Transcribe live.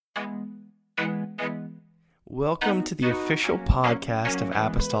Welcome to the official podcast of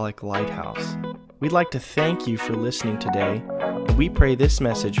Apostolic Lighthouse. We'd like to thank you for listening today, and we pray this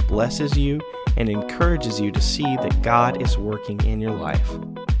message blesses you and encourages you to see that God is working in your life.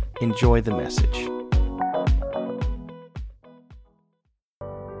 Enjoy the message.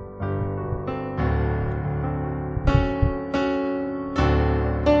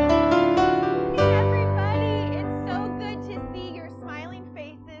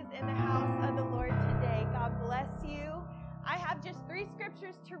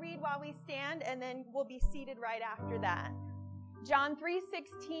 Right after that. John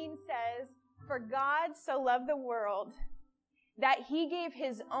 3:16 says, "For God so loved the world that he gave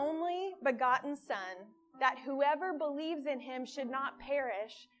his only begotten Son, that whoever believes in him should not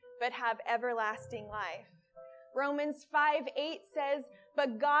perish, but have everlasting life." Romans 5:8 says,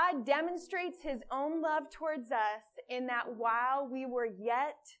 "But God demonstrates his own love towards us in that while we were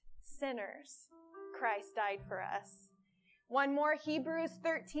yet sinners, Christ died for us." One more, Hebrews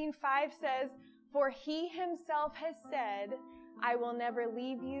 13:5 says, "For he himself has said, I will never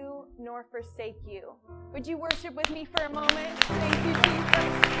leave you nor forsake you." Would you worship with me for a moment? Thank you,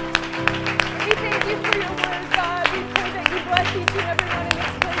 Jesus. We thank you for your word, God. We pray that you bless each and every one in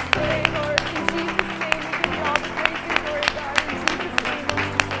this place today, Lord. In Jesus' name, we give you all the praise and glory, God. In Jesus' name,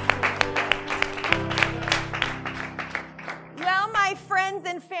 in Jesus' name. Well, my friends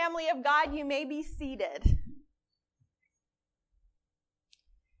and family of God, you may be seated.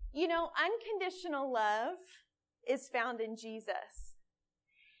 You know, unconditional love is found in Jesus.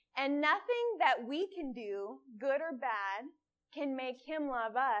 And nothing that we can do, good or bad, can make him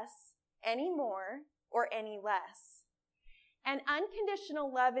love us any more or any less. And unconditional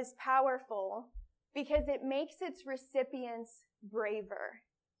love is powerful because it makes its recipients braver.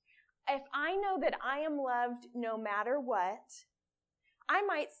 If I know that I am loved no matter what, I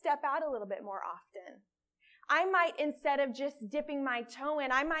might step out a little bit more often. I might, instead of just dipping my toe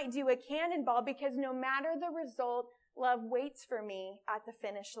in, I might do a cannonball because no matter the result, love waits for me at the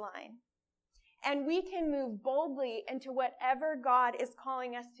finish line. And we can move boldly into whatever God is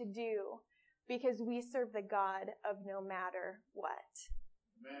calling us to do because we serve the God of no matter what.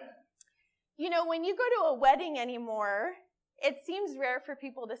 Amen. You know, when you go to a wedding anymore, it seems rare for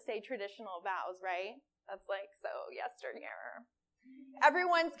people to say traditional vows, right? That's like so yesteryear.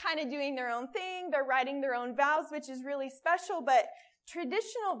 Everyone's kind of doing their own thing. They're writing their own vows, which is really special. But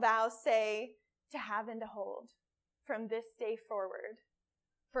traditional vows say to have and to hold from this day forward,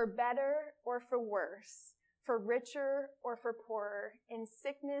 for better or for worse, for richer or for poorer, in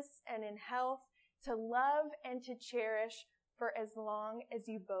sickness and in health, to love and to cherish for as long as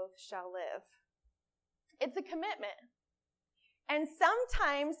you both shall live. It's a commitment. And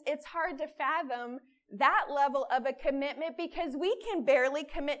sometimes it's hard to fathom that level of a commitment because we can barely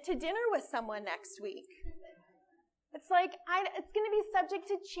commit to dinner with someone next week. It's like, it's going to be subject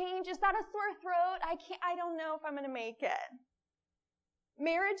to change. Is that a sore throat? I don't know if I'm going to make it.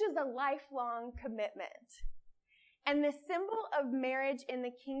 Marriage is a lifelong commitment. And the symbol of marriage in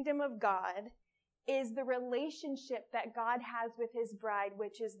the kingdom of God is the relationship that God has with his bride,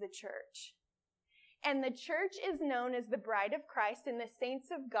 which is the church. And the church is known as the bride of Christ, and the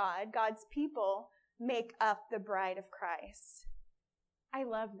saints of God, God's people, make up the bride of Christ. I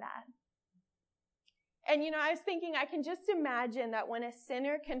love that. And you know, I was thinking, I can just imagine that when a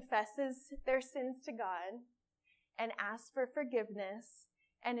sinner confesses their sins to God and asks for forgiveness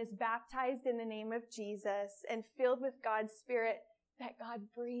and is baptized in the name of Jesus and filled with God's Spirit, that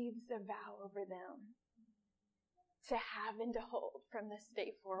God breathes a vow over them to have and to hold from this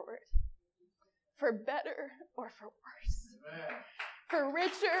day forward. For better or for worse. Amen. For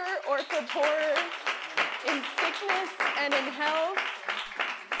richer or for poorer, in sickness and in health,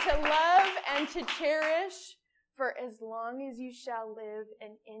 to love and to cherish for as long as you shall live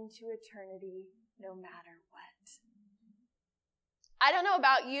and into eternity, no matter what. I don't know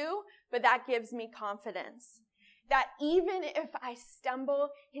about you, but that gives me confidence that even if I stumble,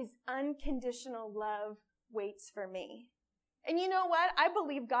 his unconditional love waits for me. And you know what? I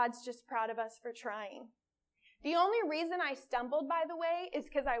believe God's just proud of us for trying. The only reason I stumbled, by the way, is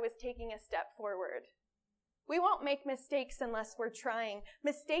because I was taking a step forward. We won't make mistakes unless we're trying.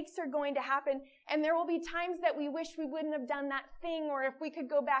 Mistakes are going to happen, and there will be times that we wish we wouldn't have done that thing, or if we could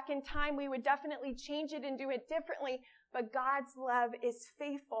go back in time, we would definitely change it and do it differently. But God's love is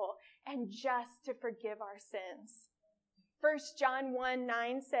faithful and just to forgive our sins. 1 John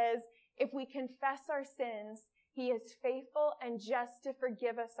 1:9 says, "If we confess our sins, he is faithful and just to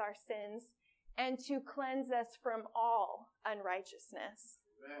forgive us our sins and to cleanse us from all unrighteousness."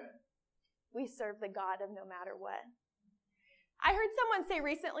 Amen. We serve the God of no matter what. I heard someone say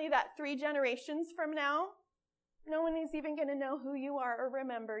recently that 3 generations from now, No one is even going to know who you are or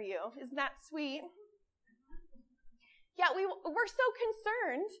remember you. Isn't that sweet? Yeah, we're so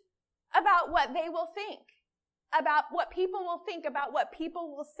concerned about what they will think, about what people will think, about what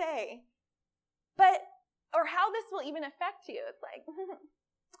people will say. Or how this will even affect you. It's like,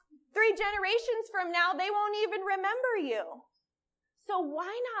 3 generations from now, they won't even remember you. So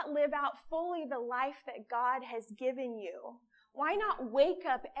why not live out fully the life that God has given you? Why not wake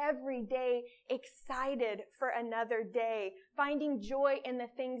up every day excited for another day, finding joy in the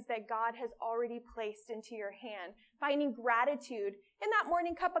things that God has already placed into your hand, finding gratitude in that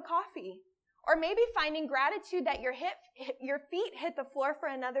morning cup of coffee, or maybe finding gratitude that your feet hit the floor for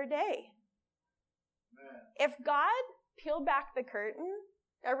another day. Amen. If God peeled back the curtain,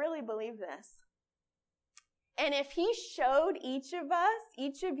 I really believe this. And if he showed each of us,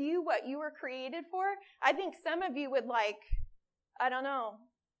 each of you, what you were created for, I think some of you would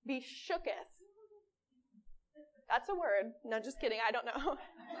be shooketh. That's a word. No, just kidding. I don't know.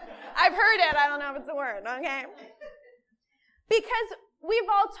 I've heard it. I don't know if it's a word. Okay. Because we've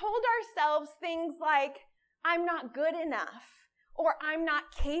all told ourselves things like, I'm not good enough, or I'm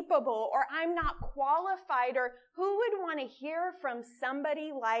not capable, or I'm not qualified, or who would want to hear from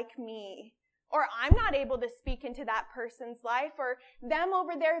somebody like me? Or I'm not able to speak into that person's life, or them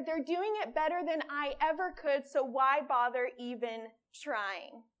over there, they're doing it better than I ever could, so why bother even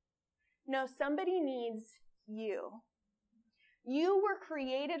trying? No, somebody needs you. You were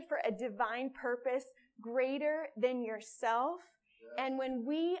created for a divine purpose greater than yourself. And when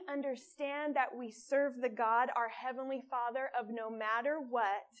we understand that we serve the God, our Heavenly Father, of no matter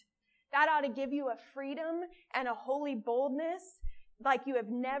what, that ought to give you a freedom and a holy boldness like you have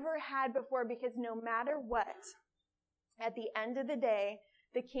never had before, because no matter what, at the end of the day,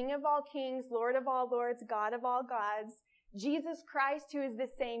 the King of all kings, Lord of all lords, God of all gods, Jesus Christ, who is the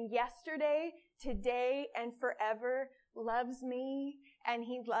same yesterday, today, and forever, loves me, and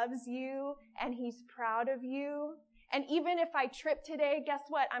he loves you, and he's proud of you. And even if I trip today, guess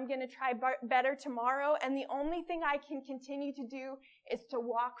what? I'm going to try better tomorrow. And the only thing I can continue to do is to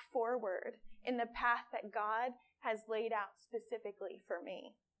walk forward in the path that God has laid out specifically for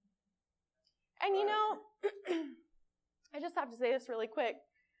me. And I just have to say this really quick.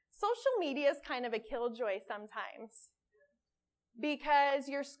 Social media is kind of a killjoy sometimes, because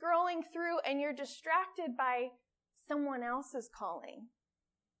you're scrolling through and you're distracted by someone else's calling.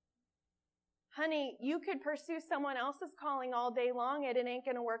 Honey, you could pursue someone else's calling all day long and it ain't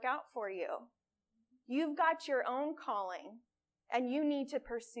going to work out for you. You've got your own calling and you need to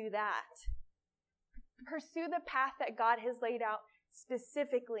pursue that. Pursue the path that God has laid out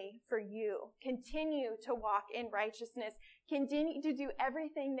specifically for you. Continue to walk in righteousness. Continue to do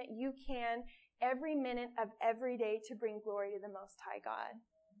everything that you can every minute of every day to bring glory to the Most High God.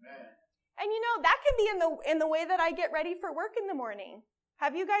 Amen. And that could be in the way that I get ready for work in the morning.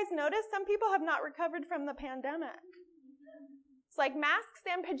 Have you guys noticed some people have not recovered from the pandemic? It's like masks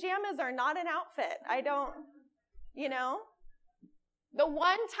and pajamas are not an outfit. The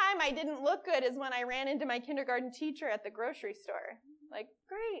one time I didn't look good is when I ran into my kindergarten teacher at the grocery store. Like,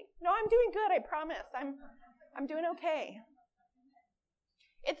 great. No, I'm doing good, I promise. I'm doing okay.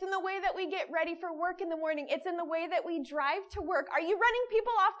 It's in the way that we get ready for work in the morning. It's in the way that we drive to work. Are you running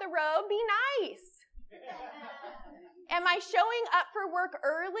people off the road? Be nice. Am I showing up for work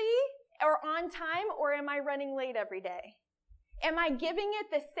early or on time, or am I running late every day? Am I giving it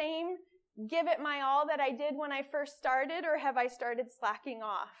the same give it my all that I did when I first started, or have I started slacking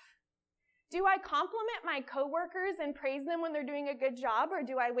off? Do I compliment my coworkers and praise them when they're doing a good job, or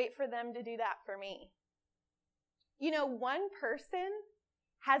do I wait for them to do that for me? One person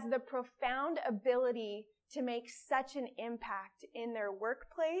has the profound ability to make such an impact in their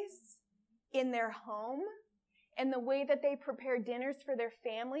workplace, in their home, and the way that they prepare dinners for their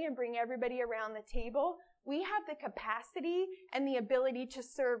family and bring everybody around the table. We have the capacity and the ability to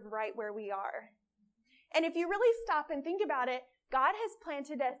serve right where we are. And if you really stop and think about it, God has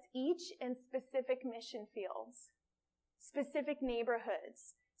planted us each in specific mission fields, specific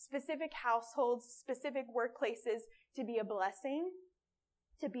neighborhoods, specific households, specific workplaces to be a blessing,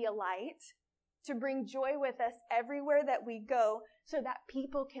 to be a light, to bring joy with us everywhere that we go, so that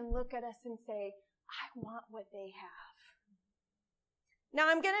people can look at us and say, I want what they have. Now,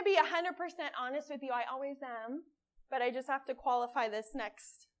 I'm going to be 100% honest with you. I always am. But I just have to qualify this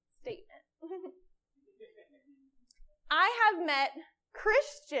next statement. I have met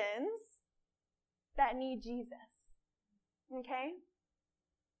Christians that need Jesus. Okay?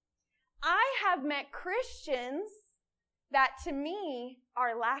 I have met Christians that, to me,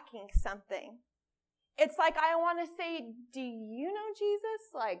 are lacking something. It's like I want to say, do you know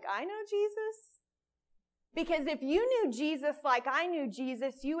Jesus like I know Jesus? Because if you knew Jesus like I knew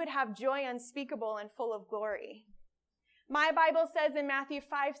Jesus, you would have joy unspeakable and full of glory. My Bible says in Matthew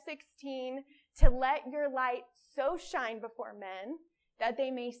 5:16, to let your light so shine before men that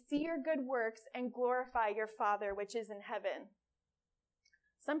they may see your good works and glorify your Father which is in heaven.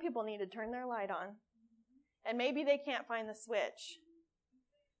 Some people need to turn their light on, and maybe they can't find the switch.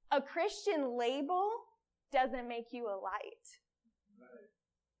 A Christian label doesn't make you a light.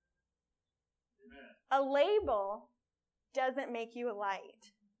 A label doesn't make you a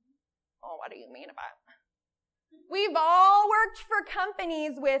light. Oh, what do you mean about it? We've all worked for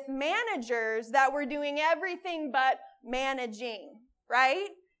companies with managers that were doing everything but managing, right?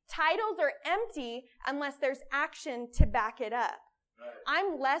 Titles are empty unless there's action to back it up. Right.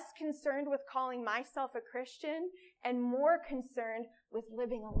 I'm less concerned with calling myself a Christian and more concerned with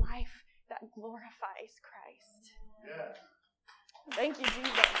living a life that glorifies Christ. Yeah. Thank you,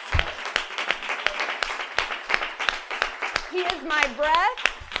 Jesus. He is my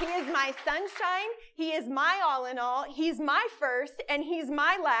breath. He is my sunshine. He is my all in all. He's my first and He's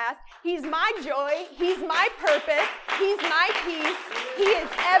my last. He's my joy. He's my purpose. He's my peace. He is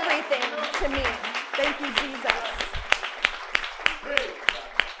everything to me. Thank you, Jesus.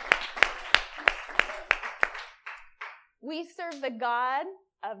 We serve the God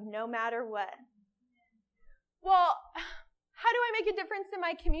of no matter what. Well, how do I make a difference in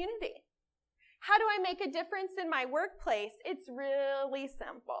my community? How do I make a difference in my workplace? It's really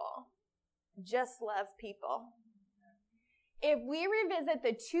simple. Just love people. If we revisit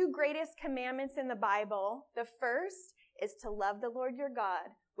the two greatest commandments in the Bible, the first is to love the Lord your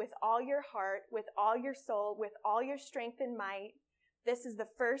God with all your heart, with all your soul, with all your strength and might. This is the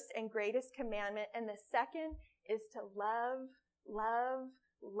first and greatest commandment. And the second is to love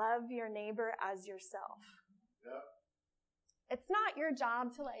your neighbor as yourself. Yep. It's not your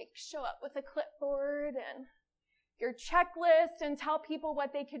job to show up with a clipboard and your checklist and tell people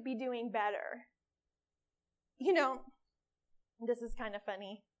what they could be doing better. You know, this is kind of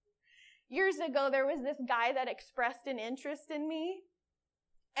funny. Years ago, there was this guy that expressed an interest in me,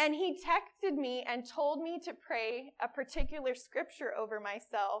 and he texted me and told me to pray a particular scripture over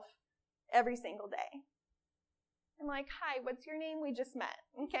myself every single day. I'm like, hi, what's your name? We just met,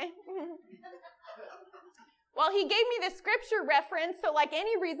 okay? Well, he gave me the scripture reference, so like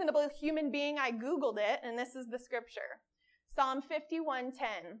any reasonable human being, I Googled it, and this is the scripture. Psalm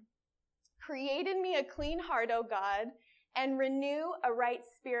 51:10. Create in me a clean heart, O God, and renew a right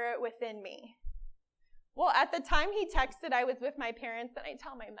spirit within me. Well, at the time he texted, I was with my parents, and I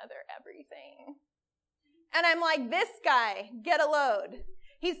tell my mother everything. And I'm like, this guy, get a load.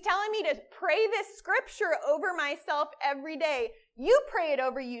 He's telling me to pray this scripture over myself every day. You pray it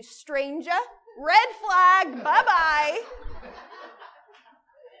over, you stranger. Red flag, bye-bye.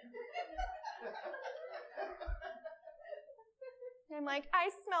 I'm like, I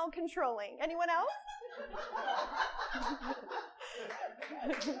smell controlling. Anyone else?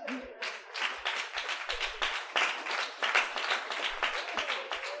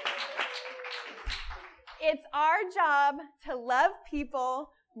 It's our job to love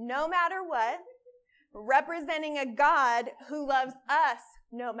people no matter what, representing a God who loves us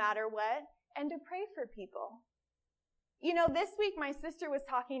no matter what, and to pray for people. You know, this week my sister was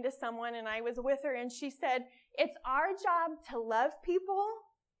talking to someone and I was with her and she said, it's our job to love people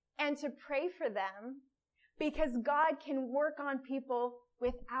and to pray for them because God can work on people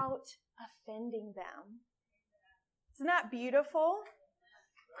without offending them. Isn't that beautiful?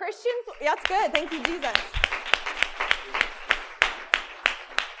 Christians, that's good. Thank you, Jesus.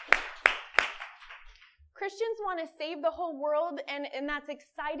 Christians want to save the whole world, and that's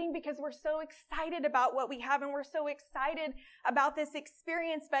exciting because we're so excited about what we have and we're so excited about this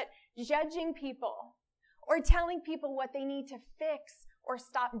experience, but judging people or telling people what they need to fix or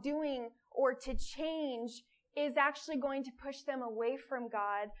stop doing or to change is actually going to push them away from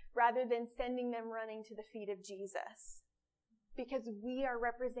God rather than sending them running to the feet of Jesus. Because we are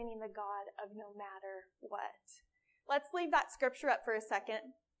representing the God of no matter what. Let's leave that scripture up for a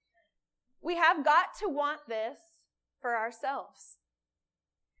second. We have got to want this for ourselves.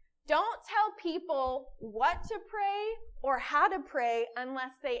 Don't tell people what to pray or how to pray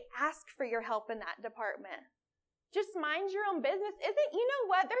unless they ask for your help in that department. Just mind your own business. You know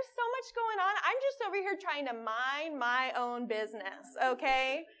what? There's so much going on. I'm just over here trying to mind my own business,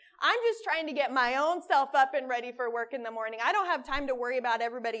 okay? I'm just trying to get my own self up and ready for work in the morning. I don't have time to worry about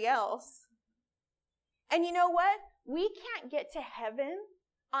everybody else. And you know what? We can't get to heaven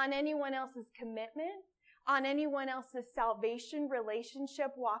on anyone else's commitment, on anyone else's salvation, relationship,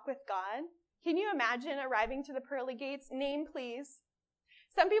 walk with God. Can you imagine arriving to the pearly gates? Name, please.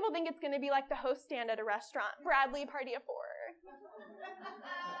 Some people think it's going to be like the host stand at a restaurant. Bradley Party of 4.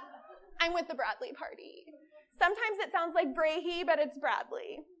 I'm with the Bradley party. Sometimes it sounds like Brahe, but it's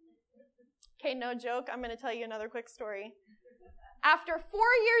Bradley. Okay, no joke. I'm going to tell you another quick story. After 4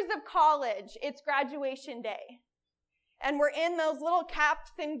 years of college, it's graduation day. And we're in those little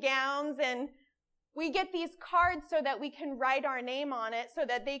caps and gowns, and we get these cards so that we can write our name on it so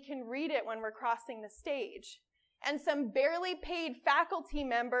that they can read it when we're crossing the stage. And some barely paid faculty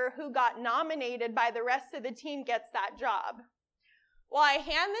member who got nominated by the rest of the team gets that job. Well, I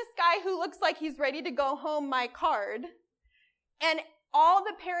hand this guy who looks like he's ready to go home my card, and all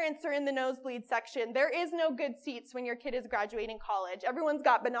the parents are in the nosebleed section. There is no good seats when your kid is graduating college. Everyone's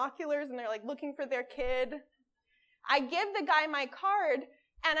got binoculars, and they're like looking for their kid. I give the guy my card,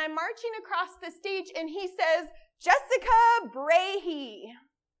 and I'm marching across the stage, and he says, Jessica Brahe.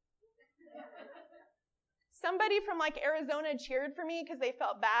 Somebody from like Arizona cheered for me because they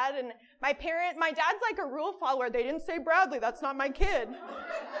felt bad, and my dad's like a rule follower. They didn't say Bradley, that's not my kid.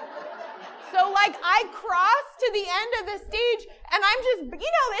 So like I crossed to the end of the stage, and I'm just,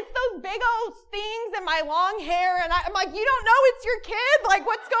 it's those big old things and my long hair, and I'm like, you don't know it's your kid? Like,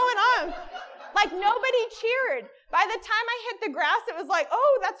 what's going on? Like, nobody cheered. By the time I hit the grass, it was like,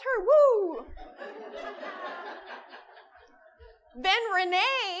 oh, that's her, woo. Then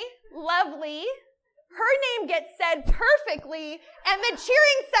Renee, lovely, her name gets said perfectly, and the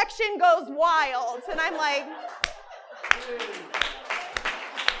cheering section goes wild. And I'm like,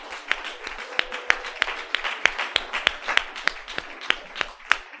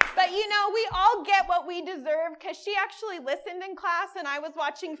 but we all get what we deserve, because she actually listened in class, and I was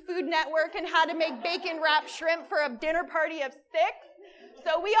watching Food Network and how to make bacon wrapped shrimp for a dinner party of 6.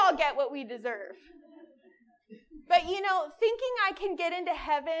 So we all get what we deserve. But thinking I can get into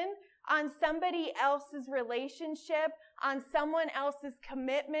heaven on somebody else's relationship, on someone else's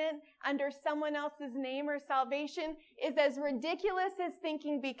commitment, under someone else's name or salvation is as ridiculous as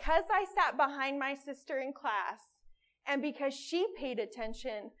thinking because I sat behind my sister in class and because she paid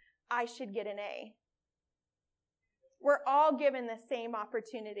attention, I should get an A. We're all given the same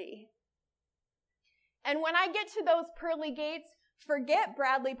opportunity. And when I get to those pearly gates, forget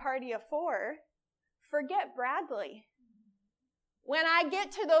Bradley Party of 4. Forget Bradley. When I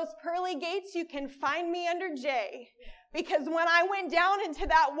get to those pearly gates, you can find me under J. Because when I went down into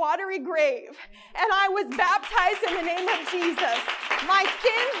that watery grave and I was baptized in the name of Jesus, my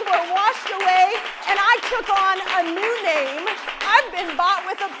sins were washed away and I took on a new name. I've been bought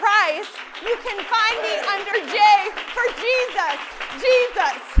with a price. You can find me under J for Jesus,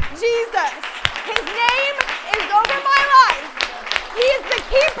 Jesus, Jesus. His name is over my life. He is the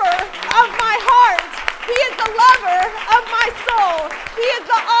keeper of my heart. He is the lover of my soul. He is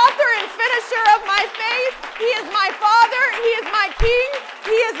the author and finisher of my faith. He is my Father. He is my King.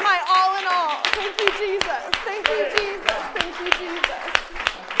 He is my all in all. Thank you, Jesus. Thank you, Jesus. Thank you, Jesus.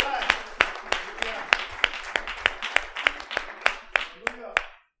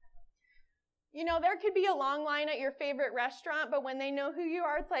 There could be a long line at your favorite restaurant, but when they know who you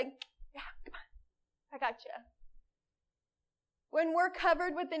are, it's like, yeah, come on. I got you. When we're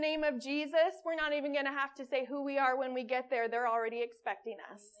covered with the name of Jesus, we're not even going to have to say who we are when we get there. They're already expecting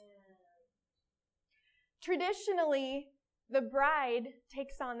us. Traditionally, the bride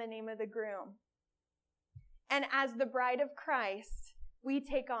takes on the name of the groom. And as the bride of Christ, we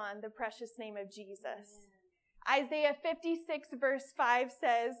take on the precious name of Jesus. Isaiah 56 verse 5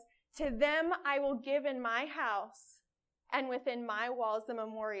 says, "To them I will give in my house and within my walls a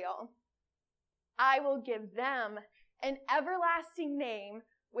memorial. I will give them an everlasting name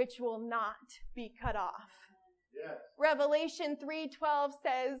which will not be cut off." Yes. Revelation 3:12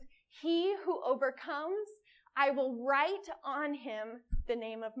 says, "He who overcomes, I will write on him the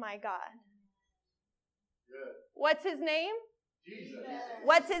name of my God." Good. What's his name? Jesus.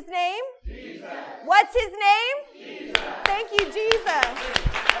 What's his name? Jesus. What's his name? Jesus. Thank you, Jesus.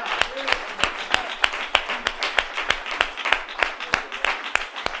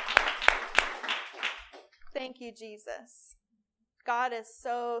 Thank you, Jesus. God is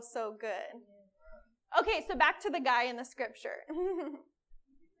so, so good. Okay, so back to the guy in the scripture.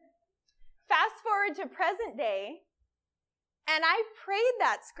 Fast forward to present day, and I prayed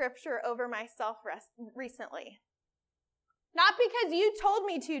that scripture over myself recently. Not because you told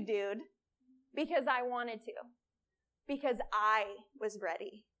me to, dude, because I wanted to. Because I was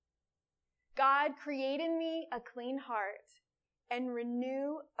ready. God, create in me a clean heart and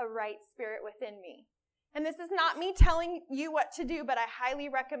renew a right spirit within me. And this is not me telling you what to do, but I highly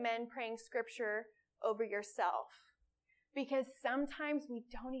recommend praying scripture over yourself. Because sometimes we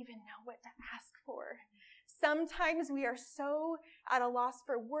don't even know what to ask for. Sometimes we are so at a loss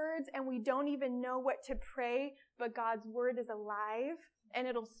for words and we don't even know what to pray, but God's word is alive and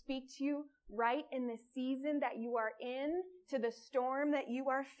it'll speak to you right in the season that you are in, to the storm that you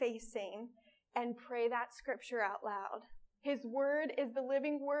are facing, and pray that scripture out loud. His word is the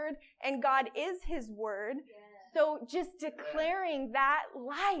living word and God is his word. So just declaring that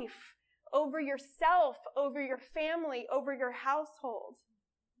life over yourself, over your family, over your household.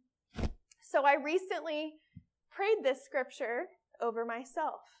 So I recently prayed this scripture over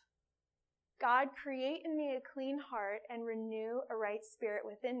myself. God, create in me a clean heart and renew a right spirit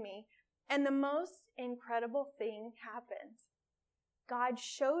within me. And the most incredible thing happened. God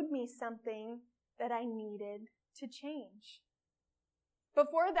showed me something that I needed to change.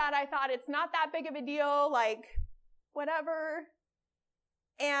 Before that, I thought it's not that big of a deal, like whatever.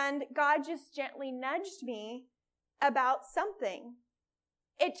 And God just gently nudged me about something.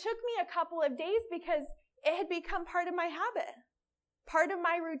 It took me a couple of days because it had become part of my habit, part of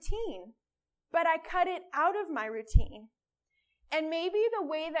my routine. But I cut it out of my routine. And maybe the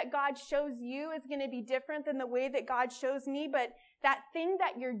way that God shows you is going to be different than the way that God shows me, but that thing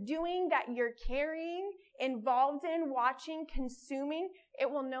that you're doing, that you're carrying, involved in, watching, consuming,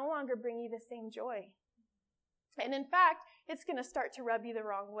 it will no longer bring you the same joy. And in fact, it's going to start to rub you the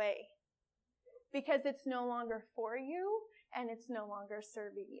wrong way because it's no longer for you and it's no longer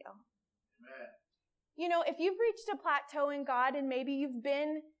serving you. Amen. You know, if you've reached a plateau in God and maybe you've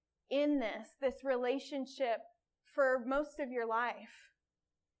been in this relationship for most of your life,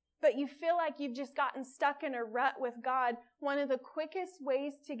 but you feel like you've just gotten stuck in a rut with God, one of the quickest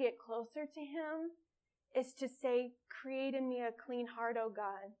ways to get closer to him is to say, create in me a clean heart, O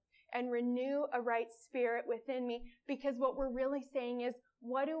God, and renew a right spirit within me. Because what we're really saying is,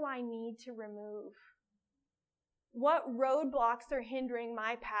 what do I need to remove? What roadblocks are hindering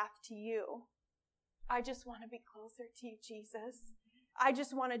my path to you? I just want to be closer to you, Jesus. I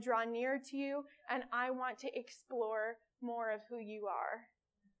just want to draw near to you, and I want to explore more of who you are.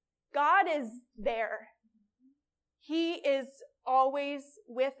 God is there. He is always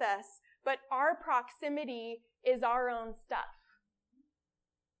with us, but our proximity is our own stuff.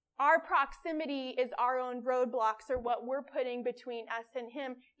 Our proximity is our own roadblocks or what we're putting between us and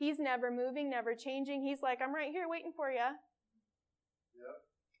him. He's never moving, never changing. He's like, I'm right here waiting for you. Yep.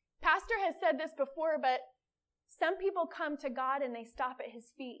 Pastor has said this before, but some people come to God and they stop at his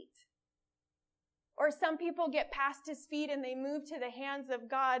feet. Or some people get past his feet and they move to the hands of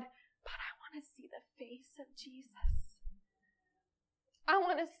God. But I want to see the face of Jesus. I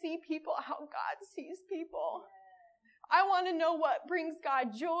want to see people how God sees people. I want to know what brings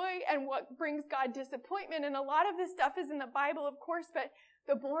God joy and what brings God disappointment. And a lot of this stuff is in the Bible, of course, but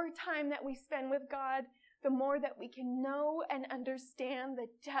the more time that we spend with God, the more that we can know and understand the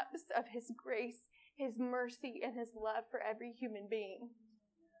depths of his grace, his mercy, and his love for every human being.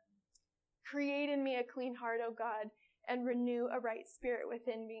 Create in me a clean heart, O God, and renew a right spirit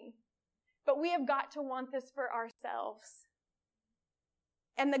within me. But we have got to want this for ourselves.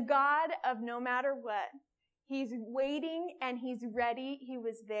 And the God of no matter what, he's waiting and he's ready. He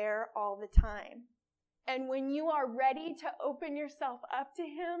was there all the time. And when you are ready to open yourself up to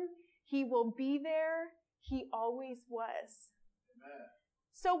him, he will be there. He always was. Amen.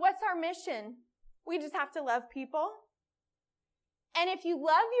 So what's our mission? We just have to love people. And if you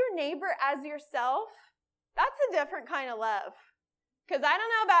love your neighbor as yourself, that's a different kind of love. Because I don't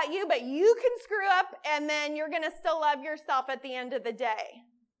know about you, but you can screw up and then you're going to still love yourself at the end of the day.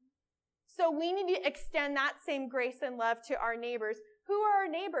 So we need to extend that same grace and love to our neighbors. Who are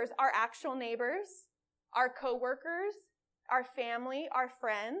our neighbors? Our actual neighbors, our coworkers, our family, our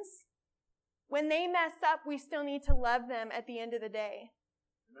friends. When they mess up, we still need to love them at the end of the day.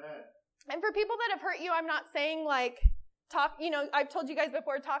 Amen. And for people that have hurt you, I'm not saying like, I've told you guys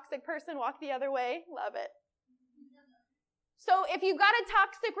before, toxic person, walk the other way. Love it. So if you've got a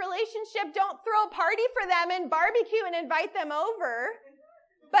toxic relationship, don't throw a party for them and barbecue and invite them over.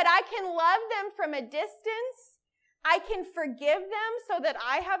 But I can love them from a distance. I can forgive them so that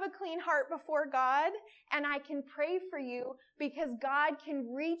I have a clean heart before God. And I can pray for you because God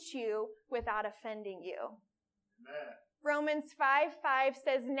can reach you without offending you. Amen. Romans 5:5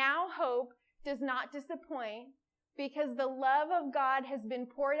 says, now hope does not disappoint because the love of God has been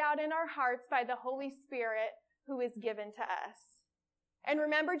poured out in our hearts by the Holy Spirit who is given to us. And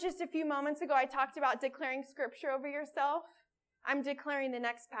remember just a few moments ago, I talked about declaring scripture over yourself. I'm declaring the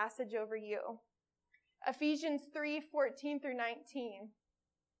next passage over you. Ephesians 3:14 through 19.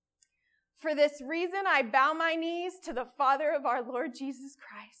 For this reason, I bow my knees to the Father of our Lord Jesus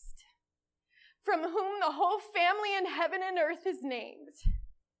Christ, from whom the whole family in heaven and earth is named,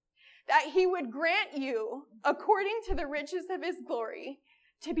 that he would grant you, according to the riches of his glory,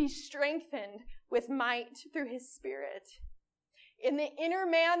 to be strengthened with might through his Spirit. In the inner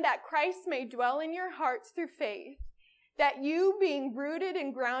man, that Christ may dwell in your hearts through faith, that you, being rooted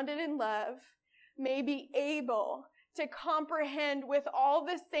and grounded in love, may be able to comprehend with all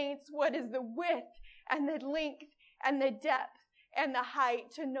the saints what is the width and the length and the depth and the height,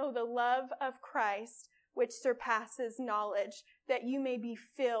 to know the love of Christ, which surpasses knowledge, that you may be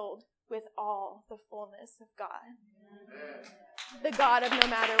filled with all the fullness of God. Amen. The God of no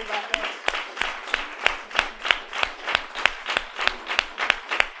matter what.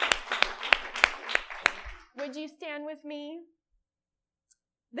 Would you stand with me?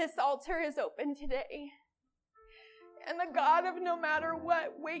 This altar is open today. And the God of no matter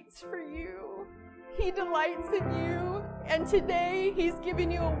what waits for you. He delights in you. And today he's giving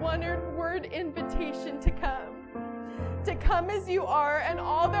you a one-word invitation to come. To come as you are, and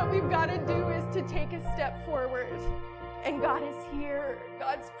all that we've got to do is to take a step forward. And God is here.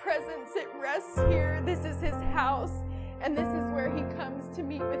 God's presence, it rests here. This is his house, and this is where he comes to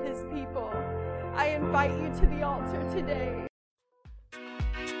meet with his people. I invite you to the altar today.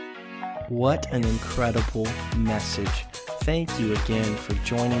 What an incredible message. Thank you again for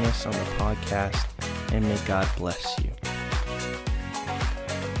joining us on the podcast, and may God bless you.